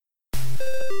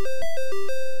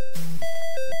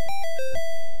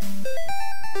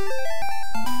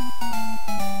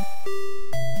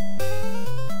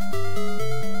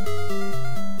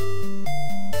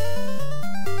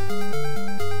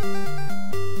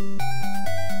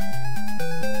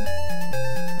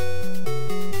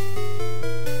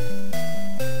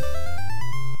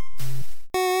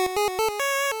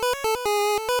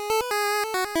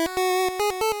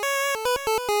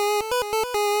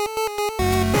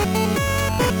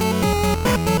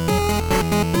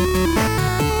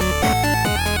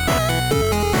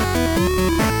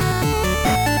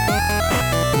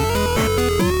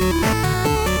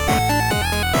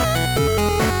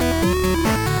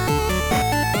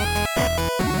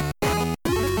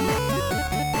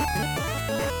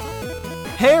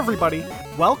Hey everybody,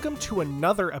 welcome to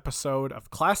another episode of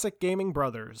Classic Gaming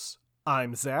Brothers.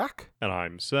 I'm Zach. And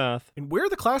I'm Seth. And we're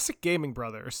the Classic Gaming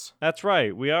Brothers. That's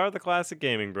right, we are the Classic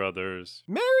Gaming Brothers.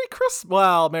 Merry Christmas.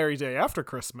 Well, Merry Day After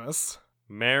Christmas.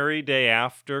 Merry Day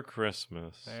After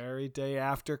Christmas. Merry Day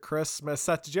After Christmas.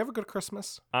 Seth, did you have a good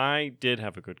Christmas? I did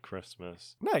have a good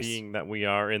Christmas. Nice. Being that we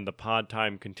are in the pod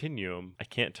time continuum, I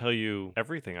can't tell you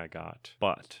everything I got,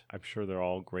 but I'm sure they're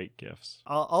all great gifts.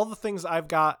 All the things I've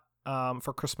got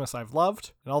for Christmas I've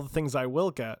loved, and all the things I will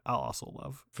get I'll also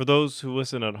love. For those who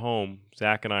listen at home,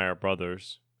 Zach and I are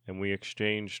brothers, and we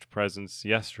exchanged presents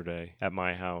yesterday at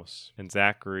my house, and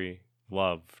Zachary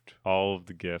loved all of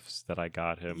the gifts that I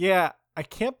got him. Yeah, I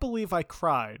can't believe I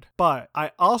cried, but I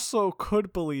also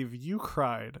could believe you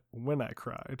cried when I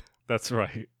cried. That's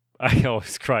right. I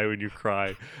always cry when you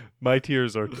cry. My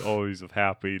tears are always of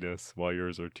happiness, while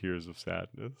yours are tears of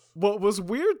sadness. What was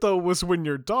weird, though, was when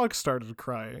your dog started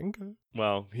crying.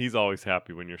 Well, he's always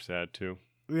happy when you're sad, too.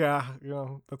 Yeah,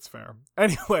 that's fair.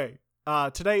 Anyway,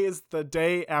 today is the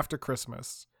day after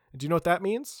Christmas. Do you know what that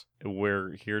means?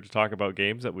 We're here to talk about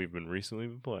games that we've recently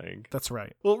been playing. That's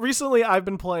right. Well, recently I've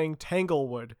been playing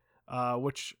Tanglewood,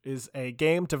 which is a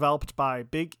game developed by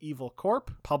Big Evil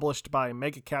Corp, published by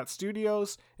Mega Cat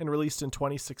Studios, and released in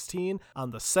 2016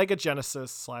 on the Sega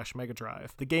Genesis / Mega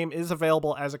Drive. The game is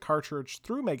available as a cartridge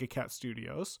through Mega Cat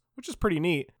Studios, which is pretty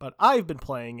neat, but I've been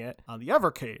playing it on the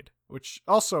Evercade, which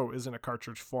also is in a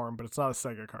cartridge form, but it's not a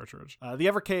Sega cartridge. The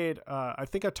Evercade, I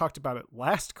think I talked about it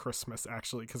last Christmas,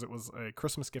 actually, because it was a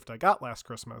Christmas gift I got last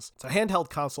Christmas. It's a handheld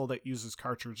console that uses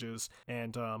cartridges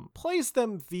and plays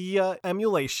them via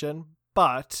emulation,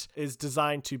 but is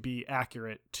designed to be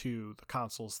accurate to the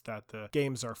consoles that the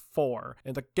games are for.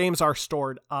 And the games are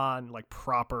stored on like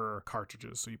proper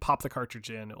cartridges. So you pop the cartridge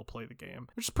in, it'll play the game,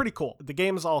 which is pretty cool. The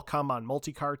games all come on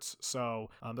multi-carts, so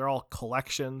they're all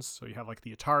collections. So you have like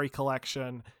the Atari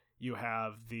collection, you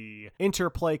have the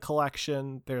Interplay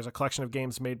collection. There's a collection of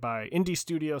games made by indie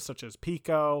studios such as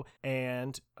Pico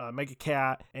and Mega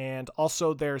Cat. And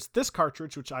also there's this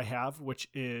cartridge, which I have, which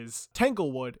is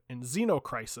Tanglewood and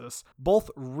Xenocrisis,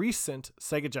 both recent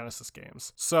Sega Genesis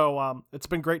games. So it's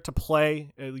been great to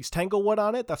play at least Tanglewood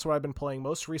on it. That's what I've been playing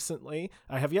most recently.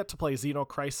 I have yet to play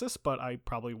Xenocrisis, but I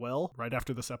probably will right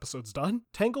after this episode's done.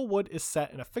 Tanglewood is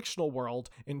set in a fictional world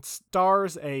and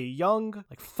stars a young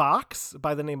fox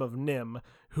by the name of Nim,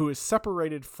 who is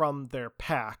separated from their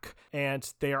pack,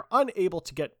 and they are unable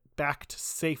to get back to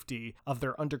safety of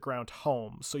their underground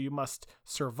home. So you must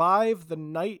survive the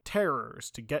night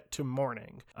terrors to get to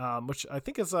morning, which I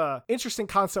think is a interesting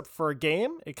concept for a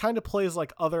game. It kind of plays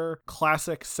like other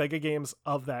classic Sega games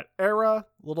of that era.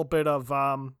 A little bit of,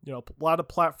 a lot of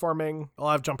platforming, a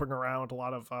lot of jumping around, a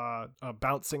lot of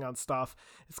bouncing on stuff.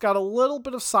 It's got a little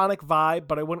bit of Sonic vibe,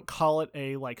 but I wouldn't call it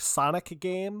a Sonic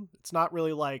game. It's not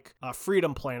really like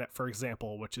Freedom Planet, for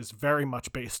example, which is very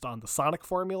much based on the Sonic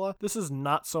formula. This is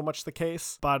not so much the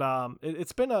case, but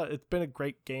it's been a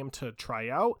great game to try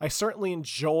out. I certainly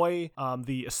enjoy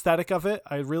the aesthetic of it.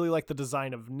 I really like the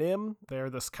design of Nim. They're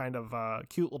this kind of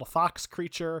cute little fox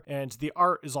creature, and the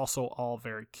art is also all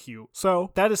very cute. So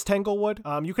that is Tanglewood.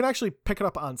 You can actually pick it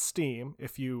up on Steam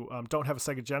if you don't have a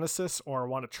Sega Genesis or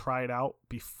want to try it out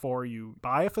before you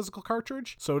buy a physical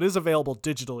cartridge. So it is available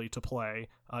digitally to play.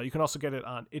 You can also get it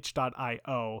on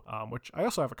itch.io, which I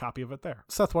also have a copy of it there.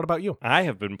 Seth, what about you? I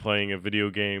have been playing a video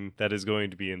game that is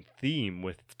going to be in theme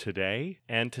with today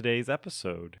and today's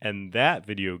episode. And that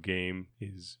video game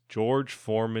is George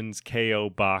Foreman's KO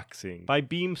Boxing by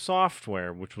Beam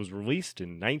Software, which was released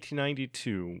in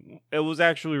 1992. It was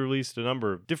actually released a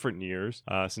number of different years,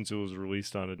 since it was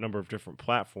released on a number of different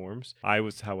platforms. I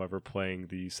was, however, playing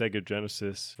the Sega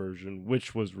Genesis version,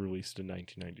 which was released in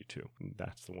 1992. And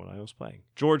that's the one I was playing.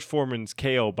 George Foreman's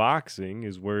KO Boxing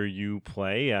is where you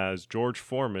play as George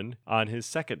Foreman on his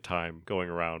second time going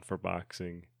around for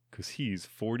boxing, because he's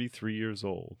 43 years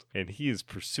old, and he is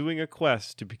pursuing a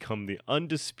quest to become the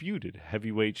undisputed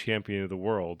heavyweight champion of the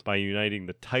world by uniting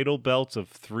the title belts of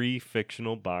 3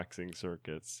 fictional boxing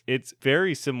circuits. It's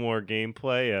very similar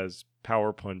gameplay as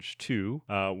Power Punch 2,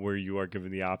 where you are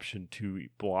given the option to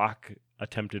block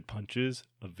attempted punches,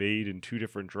 evade in 2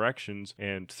 different directions,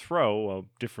 and throw a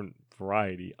different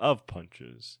variety of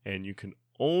punches. And you can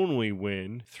only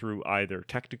win through either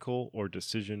technical or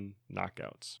decision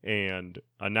knockouts. And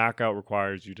a knockout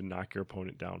requires you to knock your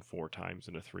opponent down 4 times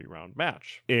in a 3-round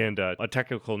match. And a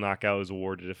technical knockout is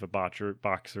awarded if a boxer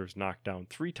is knocked down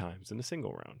 3 times in a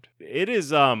single round. It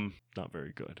is not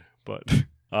very good, but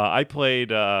I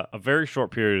played a very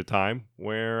short period of time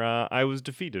where I was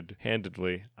defeated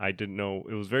handedly. I didn't know.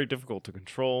 It was very difficult to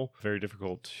control, very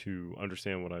difficult to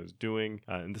understand what I was doing.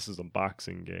 And this is a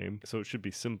boxing game, so it should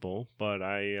be simple. But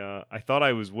I thought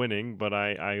I was winning, but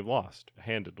I lost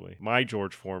handedly. My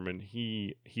George Foreman,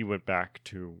 he went back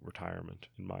to retirement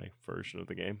in my version of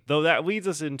the game. Though that leads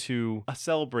us into a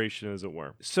celebration, as it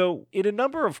were. So in a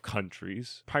number of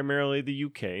countries, primarily the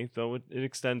UK, though it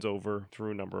extends over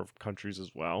through a number of countries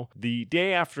as well, the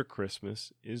day after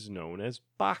Christmas is known as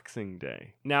Boxing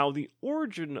Day. Now, the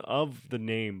origin of the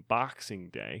name Boxing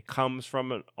Day comes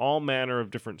from all manner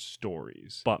of different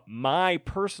stories, but my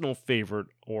personal favorite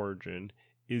origin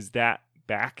is that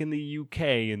back in the UK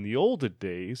in the older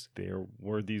days, there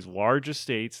were these large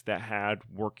estates that had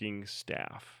working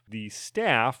staff. The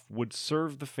staff would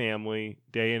serve the family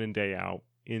day in and day out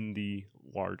in the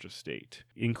large estate,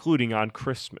 including on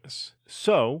Christmas.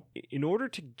 So, in order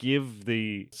to give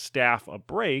the staff a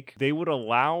break, they would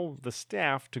allow the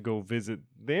staff to go visit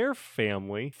their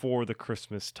family for the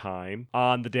Christmas time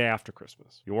on the day after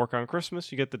Christmas. You work on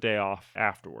Christmas, you get the day off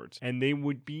afterwards. And they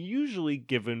would be usually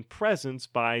given presents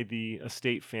by the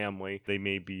estate family. They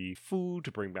may be food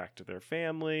to bring back to their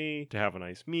family, to have a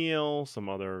nice meal, some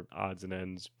other odds and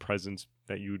ends presents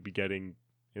that you would be getting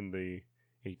in the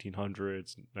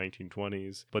 1800s,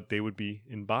 1920s, but they would be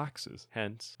in boxes,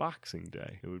 hence Boxing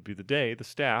Day. It would be the day the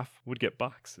staff would get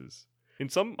boxes. In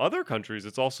some other countries,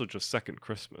 it's also just second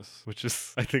Christmas, which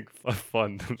is, I think,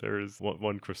 fun that there is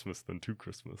one Christmas than two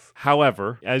Christmas.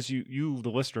 However, as you, the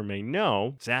listener, may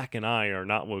know, Zach and I are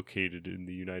not located in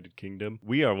the United Kingdom.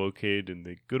 We are located in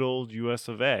the good old US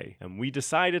of A. And we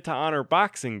decided to honor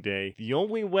Boxing Day the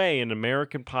only way an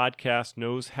American podcast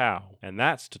knows how, and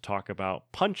that's to talk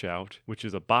about Punch-Out!, which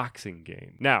is a boxing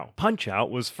game. Now, Punch-Out!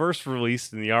 Was first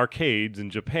released in the arcades in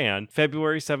Japan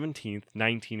February 17th,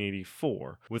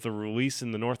 1984, with a release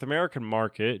in the North American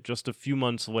market just a few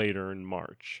months later in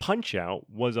March. Punch-Out!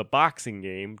 Was a boxing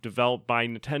game developed by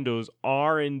Nintendo's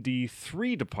R&D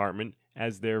 3 department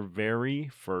as their very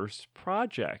first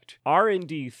project.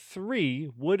 R&D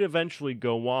 3 would eventually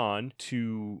go on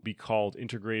to be called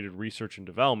Integrated Research and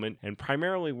Development and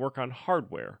primarily work on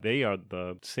hardware. They are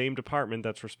the same department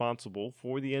that's responsible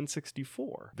for the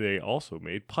N64. They also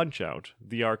made Punch-Out!,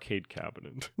 the arcade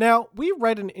cabinet. Now, we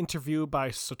read an interview by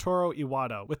Satoru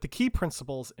Iwata with the key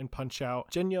principals in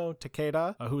Punch-Out!, Genyo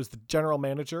Takeda, who is the general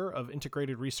manager of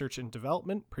Integrated Research and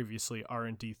Development, previously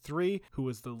R&D 3, who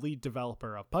was the lead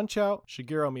developer of Punch-Out!,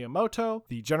 Shigeru Miyamoto,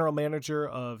 the general manager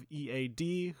of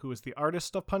EAD, who is the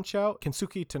artist of Punch-Out!,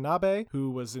 Kensuke Tanabe,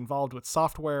 who was involved with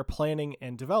software planning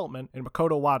and development, and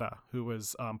Makoto Wada, who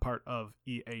was part of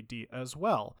EAD as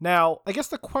well. Now, I guess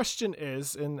the question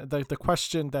is, and the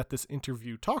question that this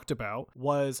interview talked about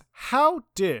was, how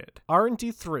did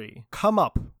R&D 3 come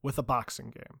up with a boxing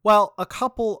game? Well, a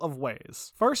couple of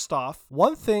ways. First off,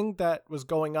 one thing that was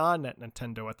going on at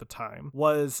Nintendo at the time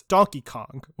was Donkey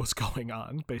Kong was going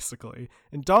on, basically.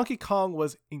 And Donkey Kong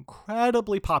was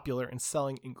incredibly popular and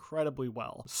selling incredibly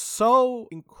well. So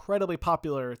incredibly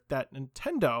popular that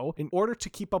Nintendo, in order to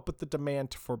keep up with the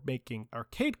demand for making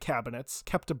arcade cabinets,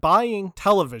 kept buying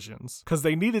televisions because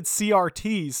they needed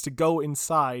CRTs to go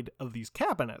inside of these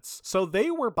cabinets. So they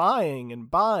were buying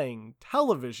and buying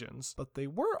televisions, but they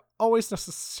weren't always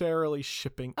necessarily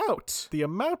shipping out the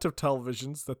amount of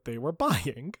televisions that they were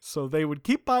buying. So they would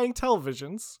keep buying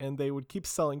televisions and they would keep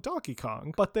selling Donkey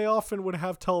Kong, but they often would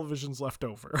have televisions left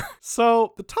over.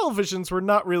 So the televisions were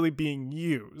not really being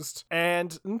used,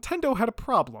 and Nintendo had a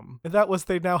problem, and that was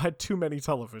they now had too many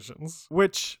televisions,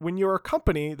 which when you're a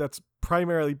company that's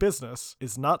primarily business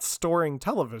is not storing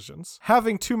televisions,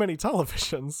 having too many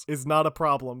televisions is not a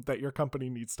problem that your company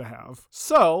needs to have.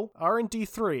 So R&D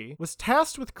 3 was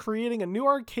tasked with creating a new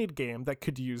arcade game that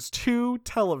could use 2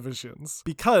 televisions,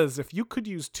 because if you could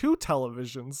use 2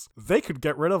 televisions, they could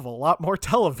get rid of a lot more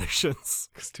televisions.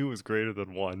 Because 2 is greater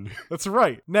than 1. That's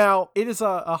right. Now, it is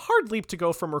a hard leap to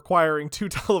go from requiring 2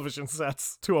 television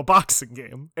sets to a boxing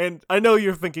game, and I know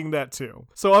you're thinking that too.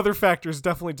 So other factors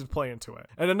definitely did play into it.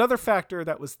 And another factor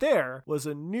that was there was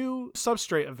a new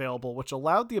substrate available which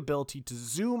allowed the ability to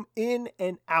zoom in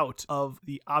and out of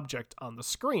the object on the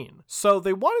screen. So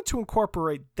they wanted to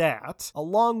incorporate that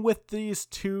along with these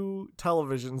 2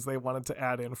 televisions they wanted to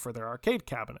add in for their arcade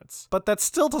cabinets. But that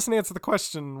still doesn't answer the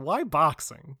question, why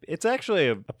boxing? It's actually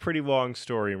a pretty long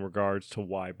story in regards to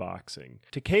why boxing.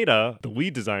 Takeda, the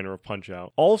lead designer of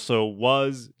Punch-Out!, also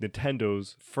was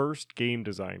Nintendo's first game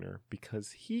designer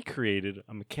because he created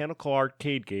a mechanical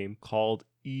arcade game called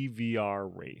EVR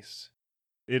Race.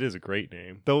 It is a great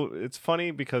name. Though it's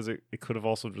funny because it could have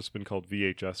also just been called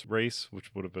VHS Race,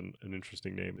 which would have been an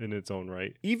interesting name in its own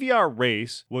right. EVR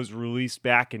Race was released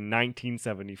back in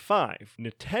 1975.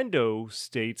 Nintendo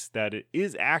states that it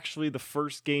is actually the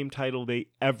first game title they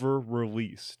ever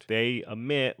released. They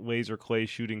omit Laser Clay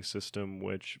Shooting System,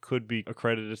 which could be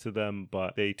accredited to them,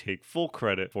 but they take full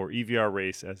credit for EVR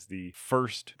Race as the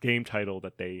first game title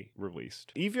that they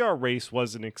released. EVR Race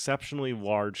was an exceptionally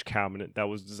large cabinet that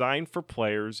was designed for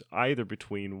players either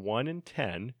between 1 and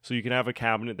 10, so you can have a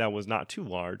cabinet that was not too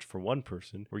large for one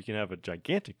person, or you can have a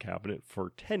gigantic cabinet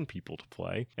for 10 people to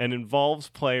play, and involves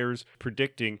players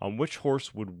predicting on which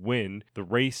horse would win the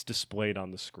race displayed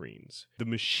on the screens. The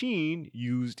machine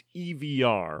used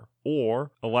EVR, or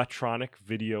electronic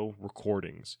video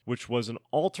recordings, which was an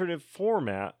alternative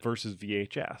format versus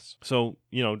VHS. So,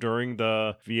 during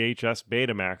the VHS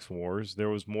Betamax wars, there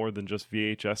was more than just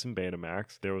VHS and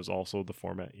Betamax. There was also the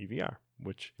format EVR,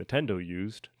 which Nintendo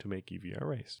used to make EVR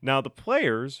Race. Now, the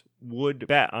players would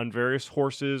bet on various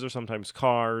horses or sometimes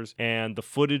cars, and the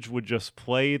footage would just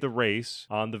play the race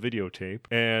on the videotape,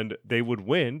 and they would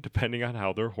win depending on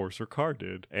how their horse or car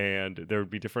did. And there would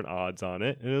be different odds on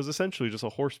it, and it was essentially just a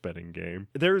horse betting game.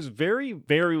 There's very,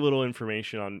 very little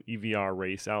information on EVR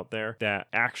Race out there that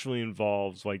actually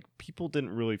involves, people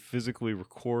didn't really physically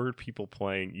record people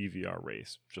playing EVR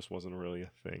Race. It just wasn't really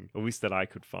a thing, at least that I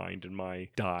could find in my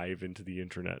dive into the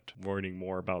internet learning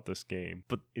more about this game.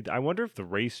 But I wonder if the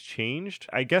race changed.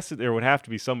 I guess there would have to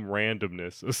be some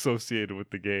randomness associated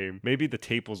with the game. Maybe the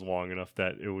tape was long enough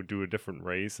that it would do a different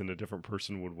race and a different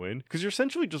person would win, because you're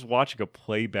essentially just watching a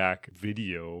playback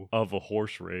video of a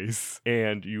horse race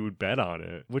and you would bet on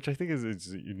it, which I think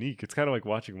is unique. It's kind of like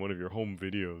watching one of your home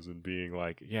videos and being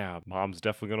like, yeah, mom's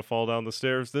definitely going to fall down the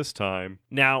stairs this time.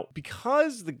 Now,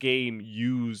 because the game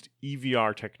used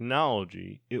EVR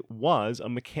technology, it was a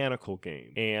mechanical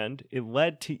game, and it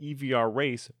led to EVR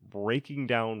Race breaking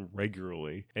down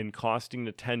regularly and costing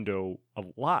Nintendo a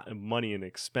lot of money and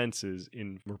expenses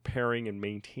in repairing and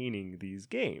maintaining these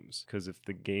games, because if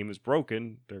the game is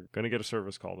broken, they're going to get a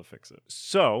service call to fix it.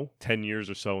 So 10 years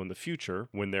or so in the future,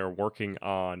 when they're working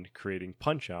on creating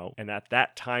Punch-Out, and at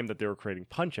that time that they were creating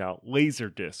Punch-Out, laser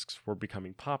discs were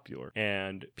becoming popular,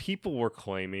 and people were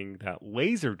claiming that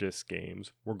laser disc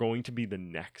games were going to be the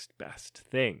next best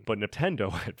thing. But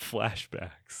Nintendo had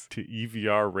flashbacks to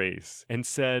EVR Race and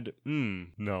said,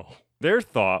 no. Their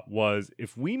thought was,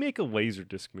 if we make a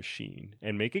Laserdisc machine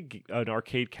and make an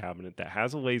arcade cabinet that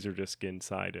has a Laserdisc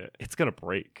inside it, it's going to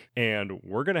break. And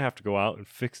we're going to have to go out and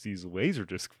fix these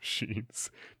Laserdisc machines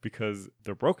because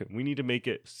they're broken. We need to make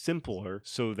it simpler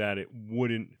so that it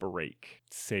wouldn't break,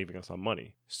 saving us on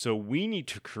money. So we need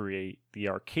to create the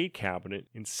arcade cabinet.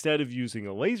 Instead of using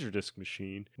a Laserdisc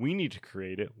machine, we need to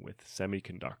create it with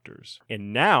semiconductors.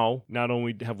 And now, not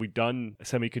only have we done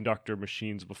semiconductor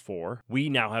machines before, we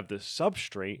now have this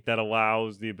substrate that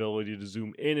allows the ability to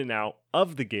zoom in and out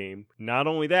of the game. Not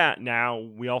only that, now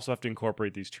we also have to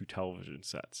incorporate these two television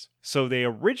sets. So they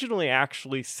originally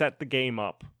actually set the game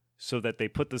up so that they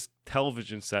put this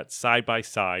television set side by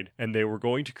side and they were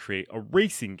going to create a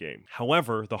racing game.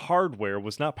 However, the hardware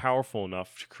was not powerful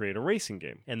enough to create a racing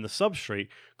game, and the substrate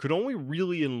could only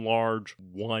really enlarge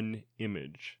one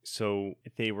image. So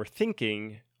they were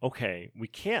thinking, okay, we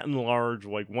can't enlarge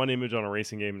one image on a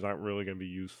racing game is not really going to be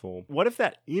useful. What if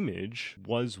that image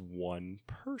was one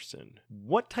person?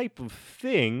 What type of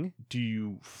thing do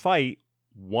you fight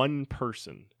one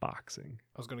person? Boxing.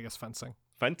 I was going to guess fencing.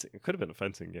 Fencing. It could have been a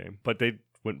fencing game, but they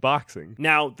went boxing.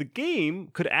 Now, the game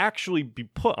could actually be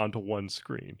put onto one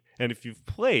screen. And if you've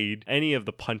played any of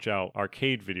the Punch-Out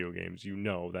arcade video games, you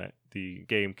know that the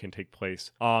game can take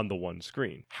place on the one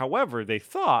screen. However, they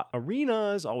thought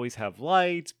arenas always have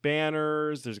lights,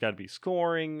 banners, there's got to be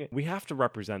scoring. We have to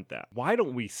represent that. Why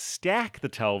don't we stack the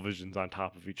televisions on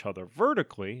top of each other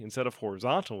vertically instead of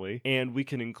horizontally? And we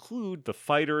can include the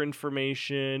fighter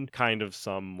information, kind of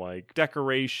some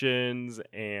decorations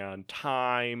and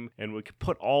time, and we could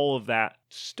put all of that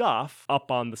stuff up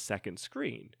on the second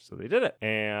screen. So they did it.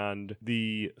 And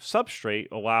the substrate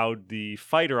allowed the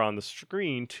fighter on the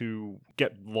screen to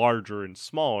get larger and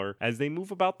smaller as they move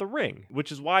about the ring,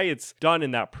 which is why it's done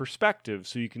in that perspective,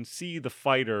 so you can see the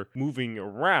fighter moving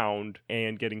around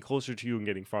and getting closer to you and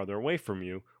getting farther away from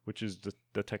you, which is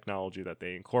the technology that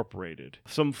they incorporated.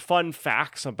 Some fun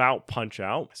facts about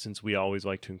Punch-Out, since we always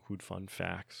like to include fun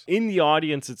facts. In the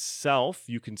audience itself,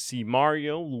 you can see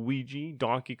Mario, Luigi,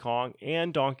 Donkey Kong,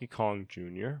 and Donkey Kong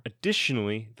Jr.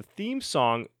 Additionally, the theme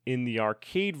song in the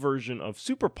arcade version of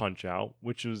Super Punch-Out,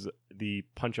 which was the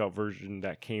Punch-Out version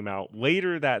that came out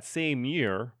later that same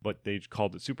year, but they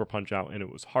called it Super Punch-Out and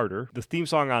it was harder. The theme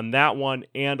song on that one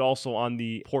and also on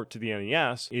the port to the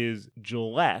NES is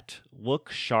Gillette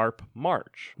Look Sharp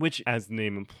March, which, as the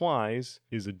name implies,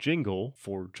 is a jingle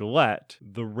for Gillette,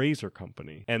 the razor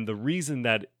company. And the reason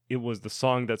that it was the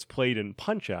song that's played in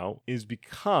Punch-Out is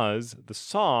because the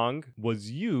song was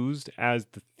used as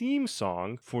the theme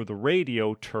song for the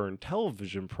radio turned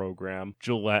television program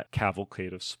Gillette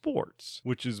Cavalcade of Sports,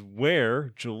 which is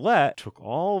where Gillette took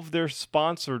all of their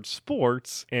sponsored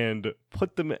sports and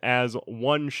put them as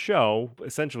one show,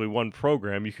 essentially one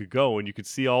program. You could go and you could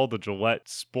see all the Gillette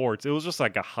sports. It was just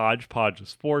like a hodgepodge of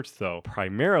sports, though.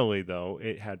 Primarily, though,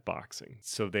 it had boxing.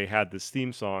 So they had this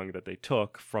theme song that they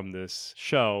took from this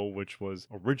show, which was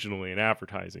originally an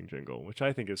advertising jingle, which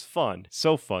I think is fun.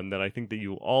 So fun that I think that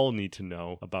you all need to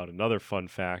know about another fun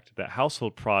fact, that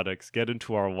household products get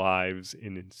into our lives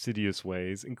in insidious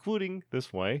ways, including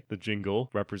this way, the jingle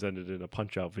represented in a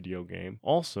Punch-Out video game.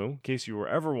 Also, in case you were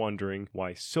ever wondering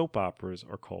why soap operas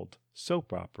are called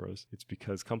soap operas, it's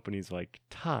because companies like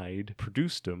Tide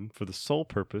produced them for the sole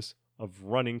purpose of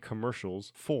running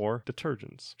commercials for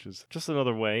detergents, which is just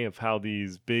another way of how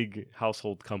these big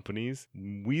household companies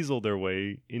weasel their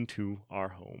way into our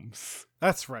homes.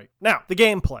 That's right. Now, the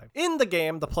gameplay. In the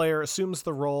game, the player assumes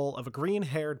the role of a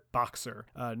green-haired boxer,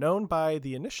 known by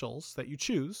the initials that you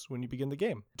choose when you begin the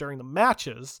game. During the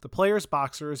matches, the player's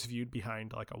boxer is viewed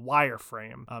behind like a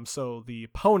wireframe, so the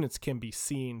opponents can be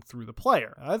seen through the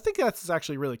player. I think that's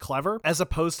actually really clever, as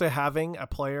opposed to having a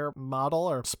player model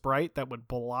or sprite that would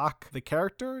block the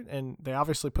character, and they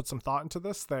obviously put some thought into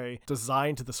this. They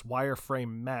designed this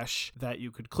wireframe mesh that you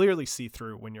could clearly see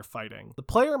through when you're fighting. The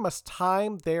player must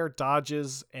time their dodges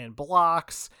and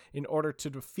blocks in order to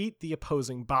defeat the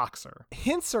opposing boxer.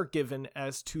 Hints are given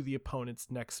as to the opponent's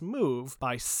next move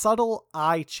by subtle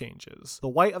eye changes. The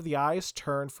white of the eyes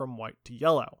turn from white to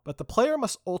yellow, but the player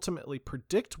must ultimately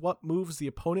predict what moves the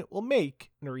opponent will make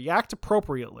and react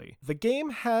appropriately. The game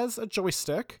has a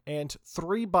joystick and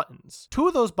 3 buttons. 2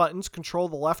 of those buttons control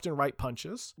the left and right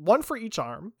punches, 1 for each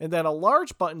arm, and then a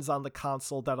large button's on the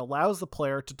console that allows the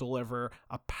player to deliver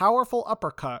a powerful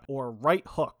uppercut or right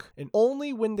hook. And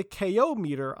only when the KO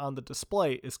meter on the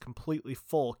display is completely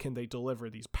full can they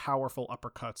deliver these powerful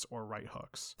uppercuts or right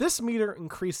hooks. This meter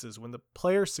increases when the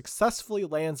player successfully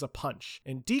lands a punch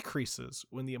and decreases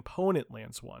when the opponent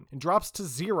lands one, and drops to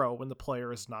 0 when the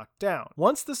player is knocked down.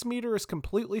 Once this meter is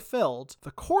completely filled,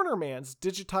 the cornerman's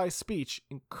digitized speech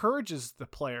encourages the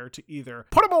player to either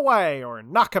put him away or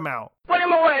knock him out. Put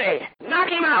him away! Knock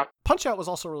him out! Punch-Out was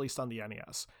also released on the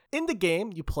NES. In the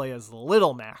game, you play as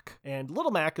Little Mac, and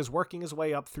Little Mac is working his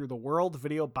way up through the World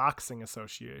Video Boxing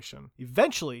Association.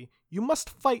 Eventually, you must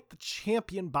fight the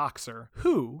champion boxer,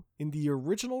 who, in the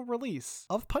original release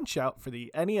of Punch-Out for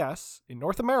the NES in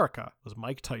North America, was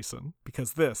Mike Tyson,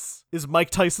 because this is Mike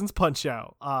Tyson's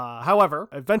Punch-Out. However,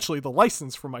 eventually the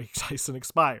license for Mike Tyson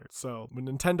expired, so when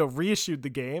Nintendo reissued the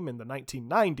game in the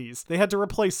 1990s, they had to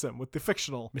replace him with the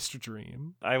fictional Mr.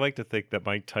 Dream. I like to think that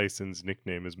Mike Tyson's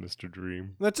nickname is Mr.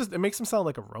 Dream. It makes him sound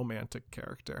like a romantic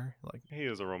character. Like, he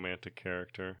is a romantic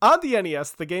character. On the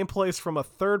NES, the game plays from a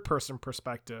third-person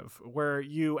perspective, where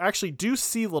you actually do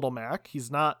see Little Mac. He's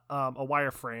not a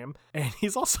wireframe, and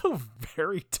he's also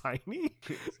very tiny.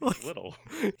 He's little.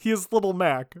 He is Little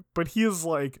Mac, but he is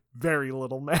like very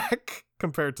Little Mac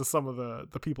compared to some of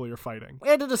the people you're fighting.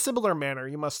 And in a similar manner,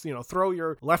 you must, throw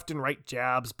your left and right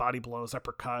jabs, body blows,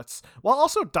 uppercuts, while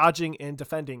also dodging and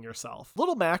defending yourself.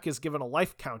 Little Mac is given a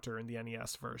life counter in the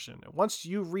NES version. Once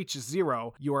you reach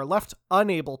 0, you are left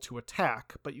unable to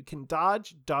attack, but you can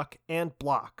dodge, duck, and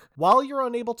block. While you're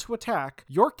unable to attack,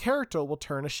 your character will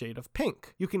turn a shade of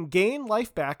pink. You can gain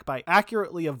life back by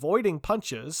accurately avoiding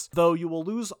punches, though you will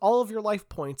lose all of your life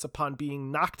points upon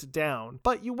being knocked down,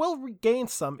 but you will regain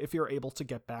some if you're able to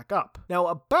get back up. Now,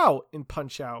 a bout in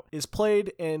Punch-Out is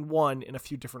played and won in a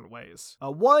few different ways.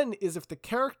 One is if the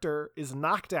character is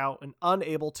knocked out and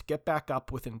unable to get back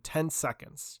up within 10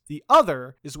 seconds. The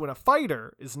other is when a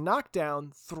fighter is knocked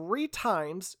down 3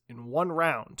 times in 1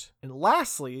 round. And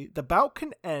lastly, the bout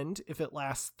can end if it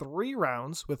lasts 3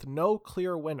 rounds with no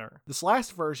clear winner. This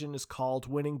last version is called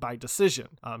winning by decision.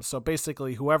 So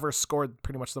basically, whoever scored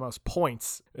pretty much the most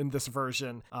points in this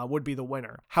version would be the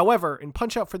winner. However, in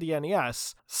Punch-Out for the NES,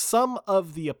 some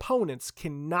of the opponents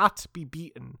cannot be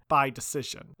beaten by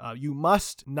decision. You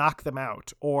must knock them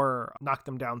out or knock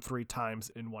them down 3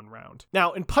 times in 1 round.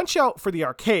 Now, in Punch-Out for the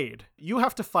arcade, you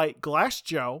have to fight Glass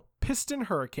Joe, Piston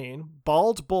Hurricane,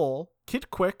 Bald Bull, Kid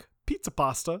Quick, Pizza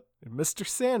Pasta, and Mr.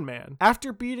 Sandman.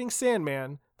 After beating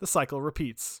Sandman, the cycle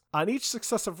repeats. On each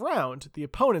successive round, the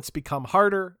opponents become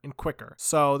harder and quicker.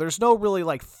 So there's no really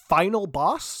like final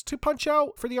boss to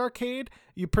Punch-Out for the arcade.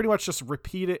 You pretty much just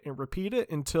repeat it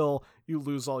until you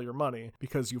lose all your money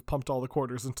because you've pumped all the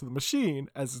quarters into the machine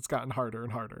as it's gotten harder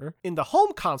and harder. In the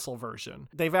home console version,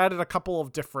 they've added a couple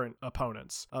of different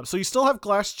opponents. So you still have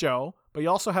Glass Joe, but you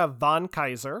also have Von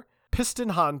Kaiser, Piston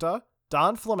Honda,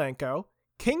 Don Flamenco,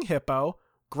 King Hippo,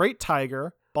 Great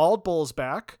Tiger, Bald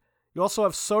Bullsback. You also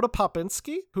have Soda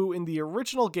Popinski, who in the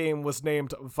original game was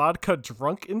named Vodka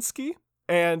Drunkinsky.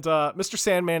 And Mr.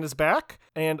 Sandman is back,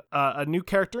 and a new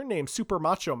character named Super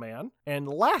Macho Man. And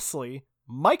lastly,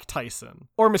 Mike Tyson,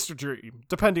 or Mr. Dream,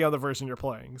 depending on the version you're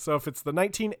playing. So if it's the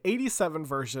 1987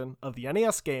 version of the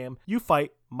NES game, you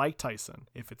fight Mike Tyson.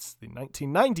 If it's the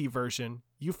 1990 version,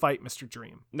 you fight Mr.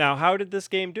 Dream. Now, how did this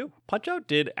game do? Punch-Out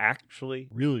did actually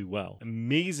really well,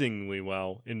 amazingly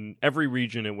well in every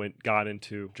region it got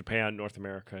into: Japan, North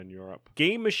America, and Europe.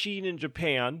 Game Machine in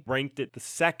Japan ranked it the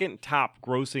second top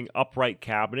grossing upright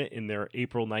cabinet in their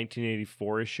April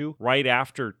 1984 issue, right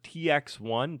after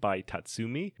TX1 by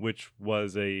Tatsumi, which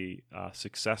was a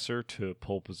successor to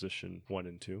Pole Position 1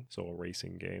 and 2, so a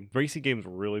racing game. Racing games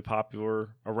were really popular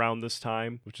around this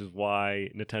time, which is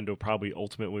why Nintendo probably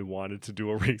ultimately wanted to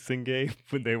do a racing game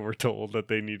when they were told that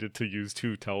they needed to use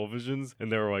 2 televisions,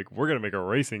 and they were like, we're gonna make a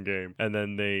racing game, and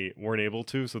then they weren't able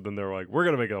to, so then they were like, we're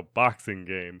gonna make a boxing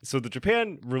game. So the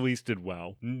Japan release did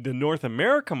well. The North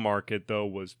America market, though,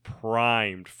 was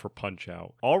primed for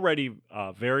Punch-Out. Already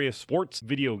various sports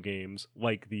video games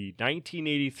like the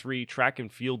 1983 track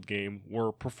and field game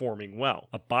were performing well.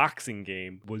 A boxing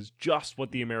game was just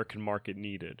what the American market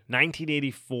needed.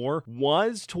 1984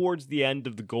 was towards the end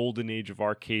of the golden age of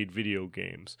arcade video games.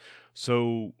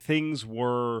 So things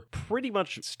were pretty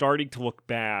much starting to look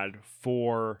bad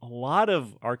for a lot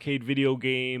of arcade video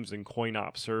games and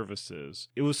coin-op services.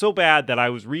 It was so bad that I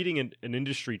was reading an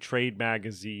industry trade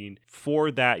magazine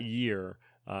for that year,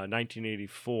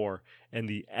 1984, and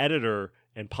the editor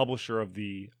and publisher of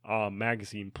the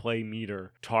magazine Play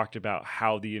Meter talked about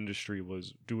how the industry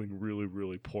was doing really,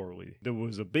 really poorly. There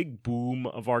was a big boom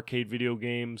of arcade video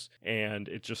games, and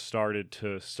it just started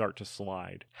to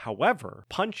slide. However,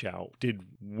 Punch-Out did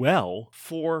well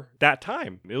for that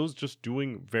time. It was just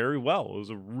doing very well. It was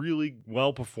a really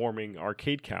well-performing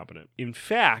arcade cabinet. In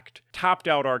fact, topped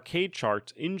out arcade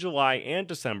charts in July and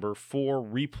December for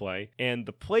Replay, and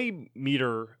the Play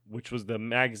Meter, which was the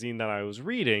magazine that I was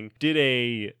reading, did a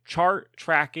chart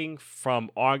tracking from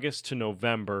August to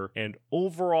November, and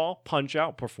overall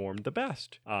Punch-Out performed the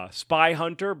best. Spy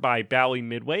Hunter by Bally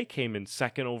Midway came in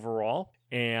second overall.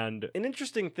 And an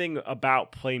interesting thing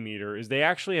about Play Meter is they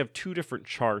actually have 2 different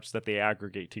charts that they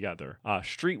aggregate together.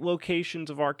 Street locations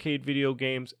of arcade video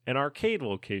games and arcade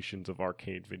locations of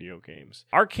arcade video games.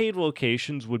 Arcade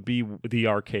locations would be the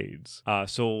arcades.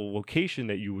 So a location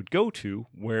that you would go to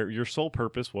where your sole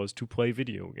purpose was to play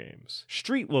video games.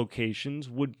 Street locations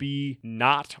would be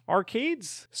not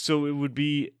arcades. So it would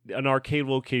be an arcade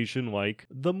location like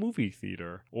the movie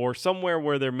theater or somewhere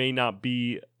where there may not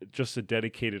be just a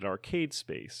dedicated arcade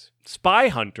space. Spy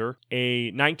Hunter, a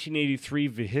 1983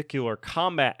 vehicular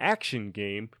combat action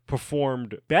game,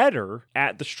 performed better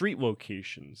at the street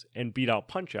locations and beat out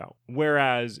Punch-Out.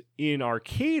 Whereas in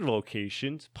arcade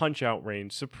locations, Punch-Out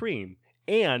reigned supreme.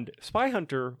 And Spy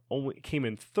Hunter only came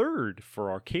in third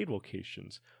for arcade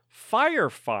locations.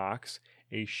 Firefox,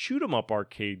 a shoot-'em-up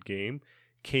arcade game,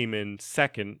 came in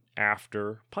second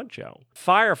after Punch-Out.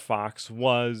 Firefox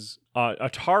was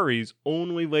Atari's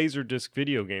only Laserdisc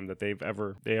video game that they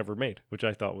ever made, which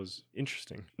I thought was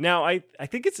interesting. Now, I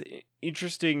think it's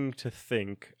interesting to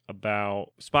think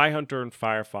about Spy Hunter and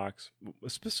Firefox,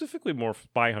 specifically more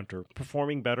Spy Hunter,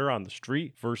 performing better on the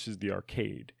street versus the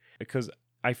arcade, because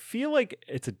I feel like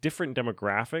it's a different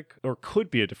demographic, or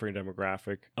could be a different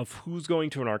demographic, of who's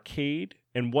going to an arcade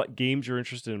and what games you're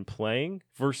interested in playing,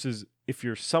 versus if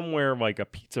you're somewhere like a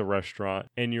pizza restaurant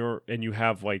and you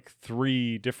have like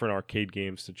 3 different arcade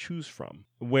games to choose from,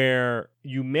 where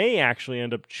you may actually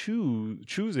end up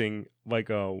choosing like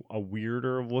a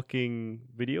weirder looking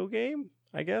video game.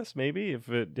 I guess maybe if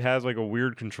it has like a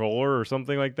weird controller or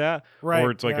something like that, right,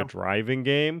 or it's like a driving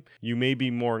game, you may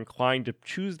be more inclined to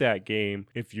choose that game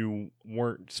if you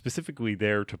weren't specifically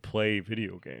there to play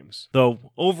video games.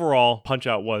 Though overall,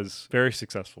 Punch-Out was very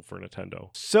successful for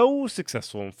Nintendo. So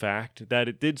successful, in fact, that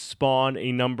it did spawn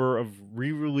a number of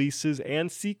re-releases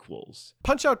and sequels.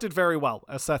 Punch-Out did very well,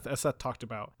 as Seth talked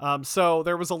about. So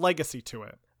there was a legacy to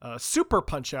it. Super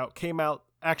Punch-Out came out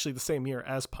actually the same year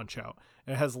as Punch-Out,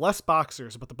 It has less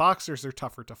boxers, but the boxers are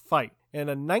tougher to fight. And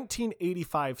a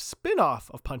 1985 spin-off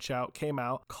of Punch-Out came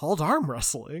out called Arm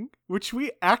Wrestling, which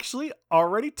we actually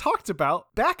already talked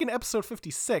about back in episode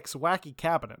 56, Wacky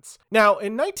Cabinets. Now,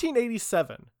 in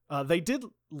 1987, they did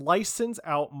license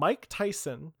out Mike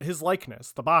Tyson, his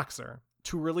likeness, the boxer,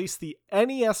 to release the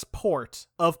NES port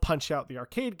of Punch-Out, the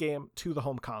arcade game, to the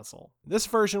home console. This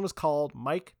version was called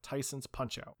Mike Tyson's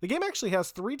Punch-Out. The game actually has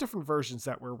 3 different versions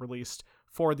that were released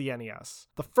for the NES.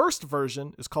 The first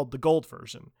version is called the Gold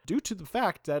version, due to the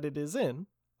fact that it is in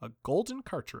a golden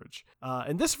cartridge.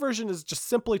 And this version is just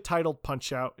simply titled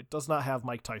Punch-Out. It does not have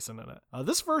Mike Tyson in it.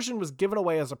 This version was given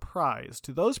away as a prize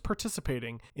to those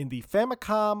participating in the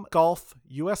Famicom Golf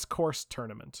US Course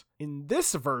Tournament. In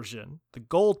this version, the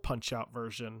Gold Punch-Out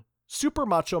version, Super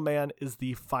Macho Man is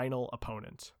the final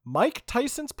opponent. Mike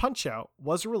Tyson's Punch-Out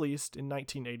was released in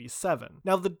 1987.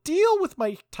 Now, the deal with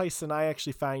Mike Tyson I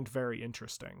actually find very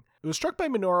interesting. It was struck by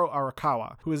Minoru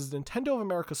Arakawa, who is Nintendo of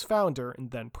America's founder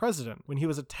and then president, when he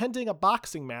was attending a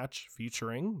boxing match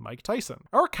featuring Mike Tyson.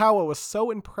 Arakawa was so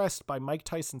impressed by Mike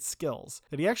Tyson's skills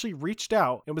that he actually reached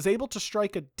out and was able to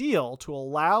strike a deal to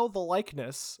allow the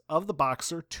likeness of the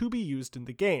boxer to be used in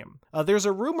the game. There's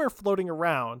a rumor floating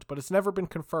around, but it's never been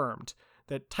confirmed,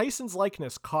 that Tyson's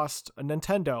likeness cost a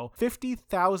Nintendo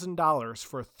 $50,000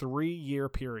 for a 3-year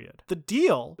period. The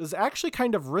deal is actually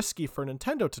kind of risky for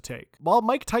Nintendo to take. While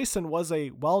Mike Tyson was a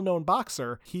well-known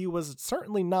boxer, he was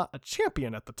certainly not a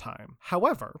champion at the time.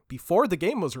 However, before the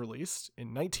game was released, in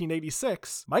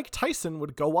 1986, Mike Tyson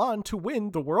would go on to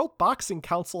win the World Boxing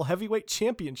Council Heavyweight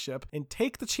Championship and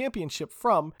take the championship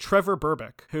from Trevor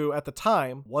Berbick, who at the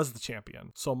time was the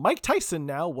champion. So Mike Tyson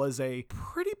now was a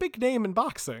pretty big name in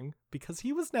boxing, because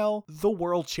he was now the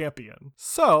world champion.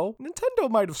 So, Nintendo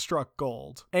might have struck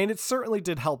gold. And it certainly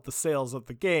did help the sales of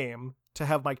the game to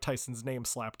have Mike Tyson's name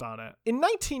slapped on it. In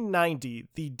 1990,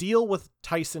 the deal with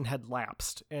Tyson had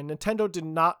lapsed, and Nintendo did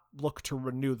not look to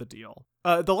renew the deal.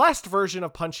 The last version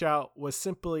of Punch-Out was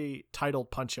simply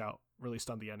titled Punch-Out,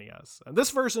 released on the NES. And this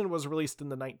version was released in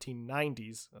the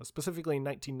 1990s, specifically in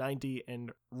 1990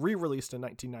 and re-released in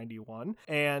 1991.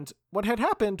 And what had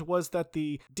happened was that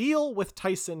the deal with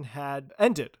Tyson had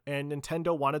ended and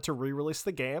Nintendo wanted to re-release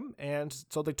the game. And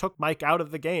so they took Mike out of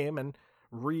the game and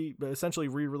essentially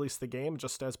re-release the game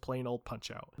just as plain old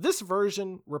Punch-Out. This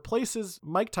version replaces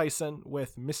Mike Tyson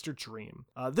with Mr. Dream.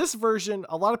 This version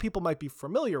a lot of people might be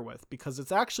familiar with because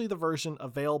it's actually the version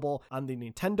available on the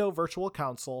Nintendo Virtual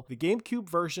Console, the GameCube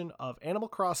version of Animal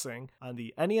Crossing on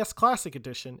the NES Classic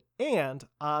Edition, and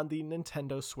on the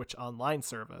Nintendo Switch Online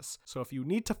service. So if you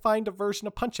need to find a version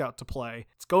of Punch-Out to play,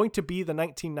 it's going to be the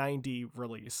 1990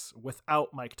 release without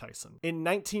Mike Tyson. In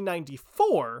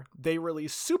 1994, they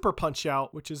released Super Punch-Out,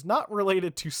 which is not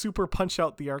related to Super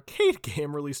Punch-Out, the arcade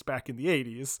game released back in the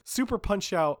 80s. Super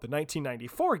Punch-Out, the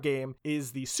 1994 game,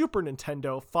 is the Super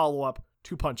Nintendo follow-up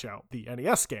to Punch-Out, the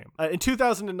NES game. In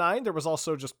 2009, there was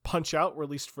also just Punch-Out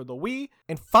released for the Wii.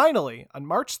 And finally, on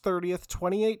March 30th,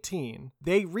 2018,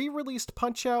 they re-released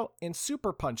Punch-Out and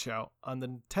Super Punch-Out on the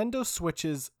Nintendo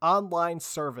Switch's online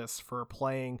service for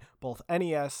playing both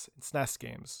NES and SNES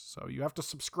games. So you have to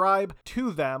subscribe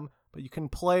to them, but you can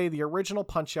play the original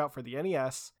Punch-Out for the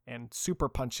NES and Super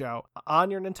Punch-Out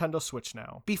on your Nintendo Switch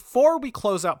now. Before we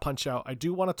close out Punch-Out, I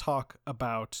do want to talk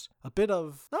about a bit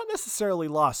of, not necessarily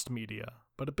lost media,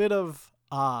 but a bit of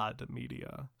odd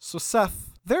media. So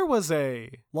Seth, there was a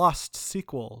lost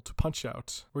sequel to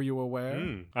Punch-Out. Were you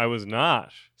aware? I was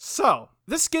not. So,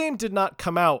 this game did not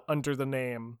come out under the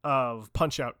name of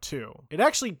Punch-Out 2. It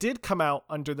actually did come out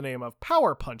under the name of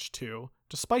Power Punch 2,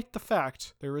 despite the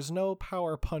fact there is no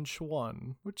Power Punch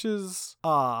 1, which is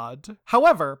odd.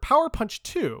 However, Power Punch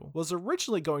 2 was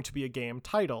originally going to be a game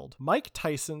titled Mike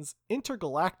Tyson's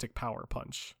Intergalactic Power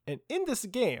Punch. And in this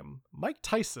game, Mike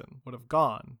Tyson would have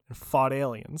gone and fought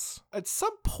aliens. At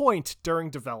some point during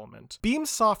development, Beam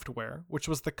Software, which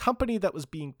was the company that was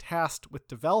being tasked with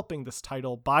developing this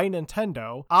title by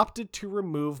Nintendo, opted to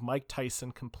remove Mike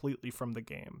Tyson completely from the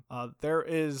game. There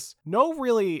is no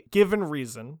really given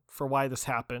reason for why this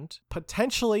happened.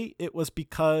 Potentially, it was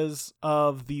because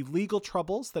of the legal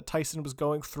troubles that Tyson was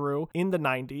going through in the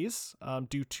 90s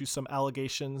due to some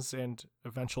allegations and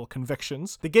eventual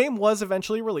convictions. The game was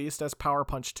eventually released as Power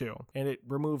Punch 2, and it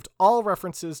removed all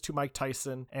references to Mike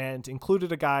Tyson and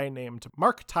included a guy named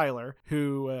Mark Tyler,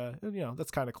 who,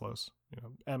 that's kind of close.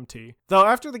 MT. Though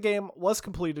after the game was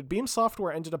completed, Beam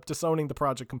Software ended up disowning the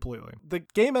project completely. The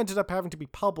game ended up having to be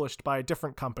published by a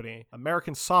different company,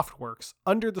 American Softworks,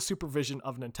 under the supervision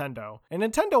of Nintendo. And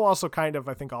Nintendo also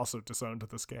I think also disowned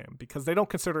this game because they don't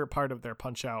consider it part of their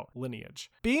Punch-Out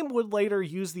lineage. Beam would later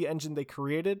use the engine they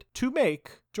created to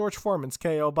make George Foreman's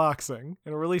KO Boxing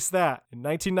and release that in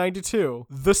 1992,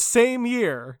 the same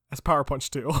year as Power Punch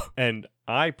 2. And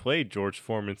I played George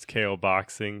Foreman's KO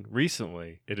Boxing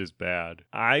recently. It is bad.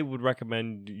 I would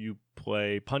recommend you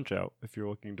play Punch-Out if you're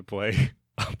looking to play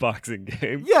a boxing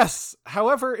game. Yes!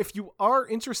 However, if you are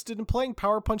interested in playing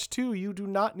Power Punch 2, you do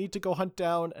not need to go hunt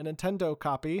down a Nintendo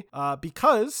copy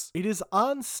because it is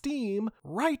on Steam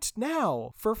right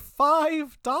now for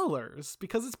 $5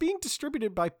 because it's being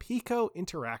distributed by Pico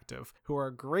Interactive, who are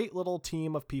a great little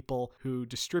team of people who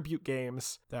distribute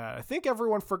games that I think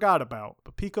everyone forgot about,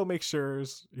 but Pico makes sure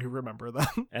you remember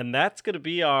them. And that's going to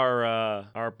be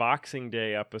our Boxing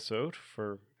Day episode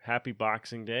for Happy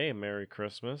Boxing Day and Merry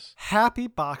Christmas. Happy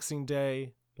Boxing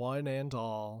Day, one and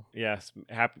all. Yes.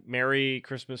 Merry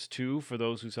Christmas too for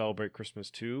those who celebrate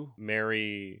Christmas too.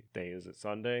 Merry Day, is it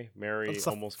Sunday? Merry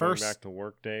almost going back to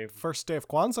work day. First day of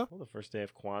Kwanzaa. Well, the first day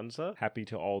of Kwanzaa. Happy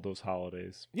to all those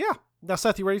holidays. Yeah. Now,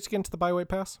 Seth, you ready to get into the Byweight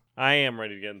Pass? I am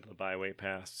ready to get into the Byweight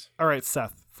Pass. All right,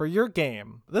 Seth, for your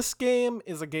game, this game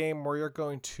is a game where you're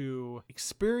going to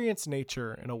experience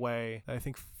nature in a way that I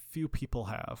think few people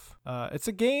have. It's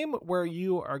a game where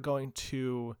you are going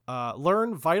to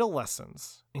learn vital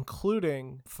lessons,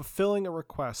 including fulfilling a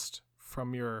request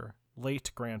from your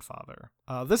late grandfather.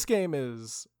 This game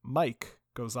is Mike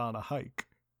Goes on a Hike.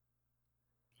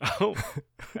 Oh,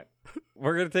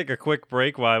 we're going to take a quick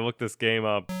break while I look this game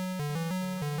up.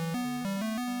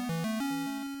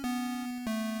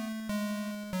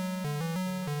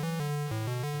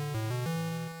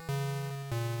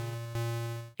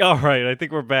 All right, I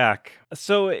think we're back.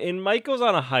 So in Mike Goes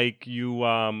on a Hike, you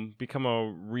become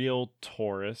a real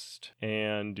tourist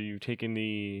and you take in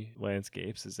the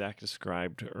landscapes as Zach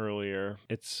described earlier.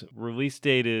 Its release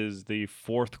date is the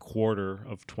fourth quarter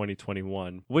of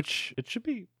 2021, which it should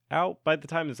be out by the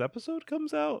time this episode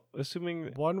comes out,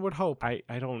 assuming... One would hope. I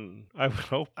would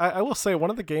hope. I will say, one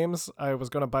of the games I was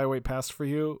going to Byweight Pass for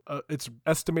you, its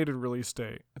estimated release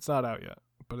date, it's not out yet,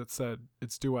 but it said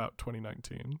it's due out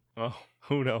 2019. Oh,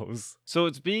 who knows? So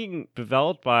it's being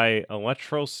developed by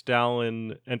Electro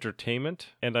Stalin Entertainment,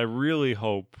 and I really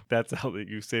hope that's how that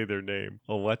you say their name.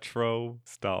 Electro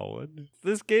Stalin.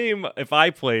 This game, if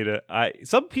I played it,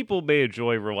 some people may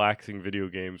enjoy relaxing video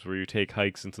games where you take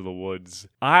hikes into the woods.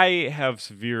 I have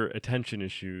severe attention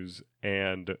issues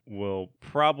and will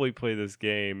probably play this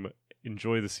game,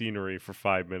 enjoy the scenery for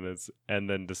 5 minutes, and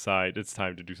then decide it's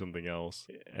time to do something else.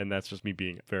 And that's just me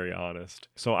being very honest.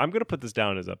 So I'm going to put this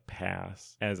down as a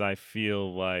pass, as I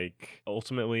feel like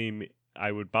ultimately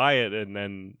I would buy it and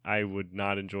then I would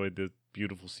not enjoy the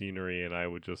beautiful scenery and I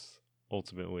would just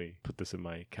ultimately put this in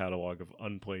my catalog of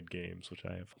unplayed games, which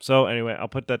I have. So anyway, I'll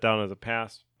put that down as a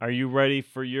pass. Are you ready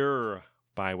for your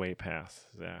Byweight Pass,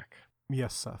 Zach?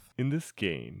 Yes, Seth. In this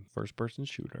game, first-person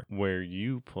shooter, where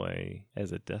you play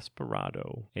as a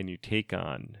desperado and you take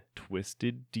on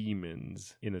twisted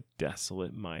demons in a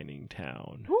desolate mining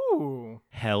town. Ooh.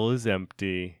 Hell is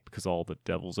empty because all the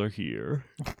devils are here.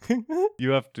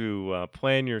 You have to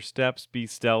plan your steps, be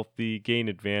stealthy, gain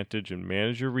advantage, and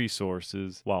manage your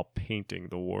resources while painting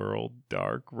the world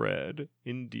dark red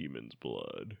in demon's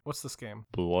blood. What's this game?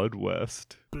 Blood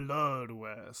West. Blood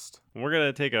West. We're going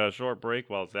to take a short break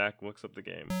while Zach looks up the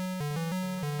game.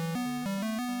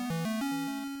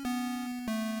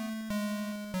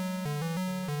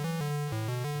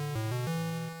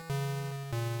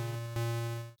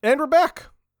 And we're back.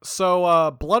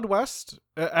 So, Blood West,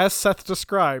 as Seth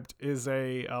described, is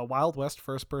a Wild West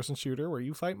first-person shooter where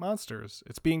you fight monsters.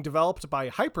 It's being developed by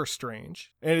Hyperstrange,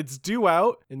 and it's due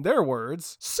out, in their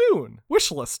words, soon.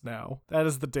 Wishlist now. That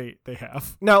is the date they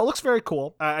have. Now, it looks very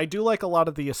cool. I do like a lot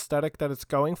of the aesthetic that it's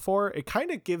going for. It kind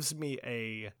of gives me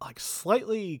a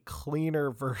slightly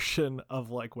cleaner version of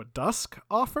what Dusk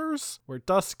offers, where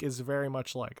Dusk is very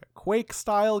much like a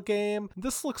Quake-style game.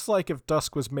 This looks like if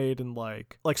Dusk was made in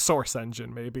like Source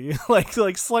Engine, maybe.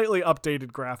 like slightly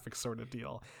updated graphics sort of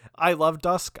deal. I love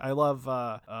Dusk. I love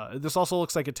this also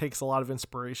looks like it takes a lot of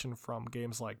inspiration from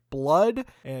games like Blood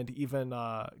and even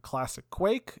classic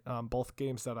Quake, both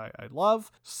games that I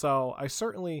love. So I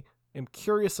certainly am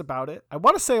curious about it. I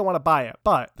want to say I want to buy it,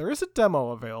 but there is a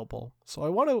demo available. So I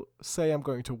want to say I'm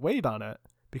going to wait on it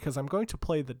because I'm going to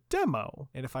play the demo,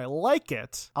 and if I like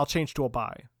it, I'll change to a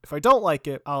buy. If I don't like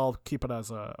it, I'll keep it as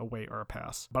a wait or a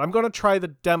pass. But I'm going to try the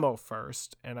demo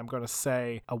first, and I'm going to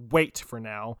say a wait for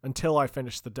now until I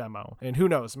finish the demo. And who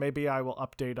knows, maybe I will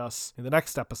update us in the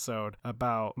next episode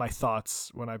about my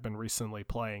thoughts when I've been recently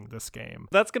playing this game.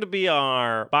 That's going to be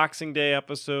our Boxing Day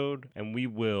episode, and we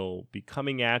will be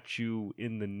coming at you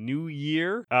in the new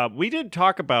year. We did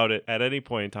talk about it at any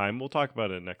point in time. We'll talk about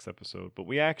it next episode, but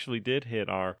we actually did hit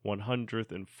our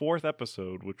 104th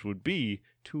episode, which would be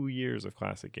 2 years of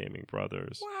Classic Gaming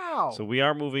Brothers. Wow. So we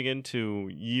are moving into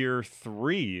year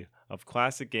 3 of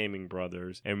Classic Gaming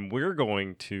Brothers, and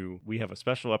we have a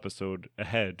special episode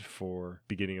ahead for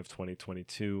beginning of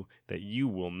 2022 that you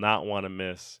will not want to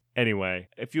miss. Anyway,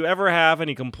 if you ever have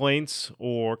any complaints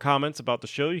or comments about the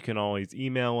show, you can always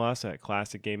email us at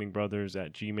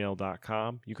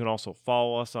classicgamingbrothers@gmail.com. You can also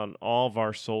follow us on all of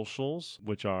our socials,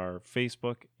 which are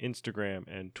Facebook, Instagram,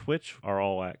 and Twitch, are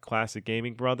all at Classic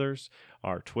Gaming Brothers.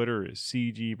 Our Twitter is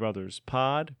CG Brothers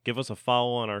Pod. Give us a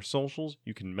follow on our socials.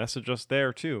 You can message us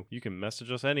there too. You can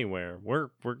message us anywhere. We're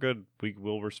good. We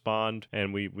will respond,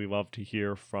 and we love to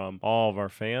hear from all of our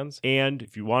fans. And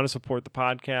if you want to support the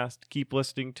podcast, keep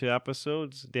listening to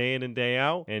episodes day in and day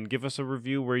out, and give us a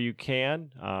review where you can.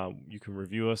 You can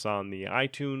review us on the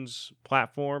iTunes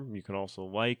platform. You can also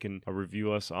like and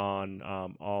review us on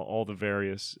all the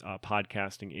various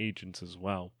podcasting agents as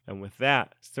well. And with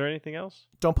that, is there anything else?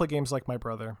 Don't play games like my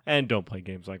brother. And don't play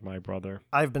games like my brother.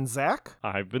 I've been Zach.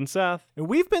 I've been Seth. And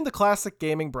we've been the Classic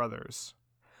Gaming Brothers.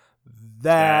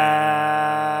 That's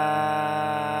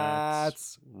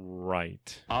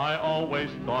right. I always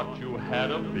thought you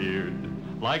had a beard,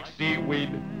 like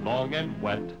seaweed, long and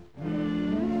wet.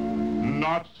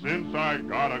 Not since I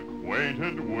got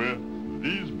acquainted with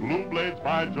these blue blades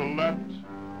by Gillette.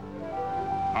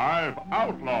 I've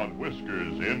outlawed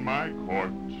whiskers in my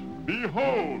court.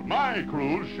 Behold, my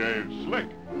crew shaved slick.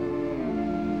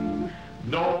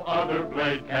 No other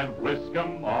blade can whisk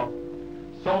 'em off,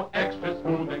 so extra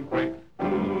smooth and quick. To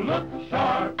look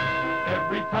sharp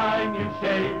every time you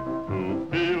shave. To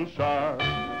feel sharp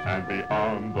and be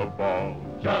on the ball.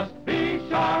 Just be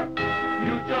sharp.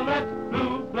 Use Gillette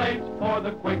blue blades for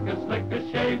the quickest,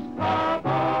 slickest shaves.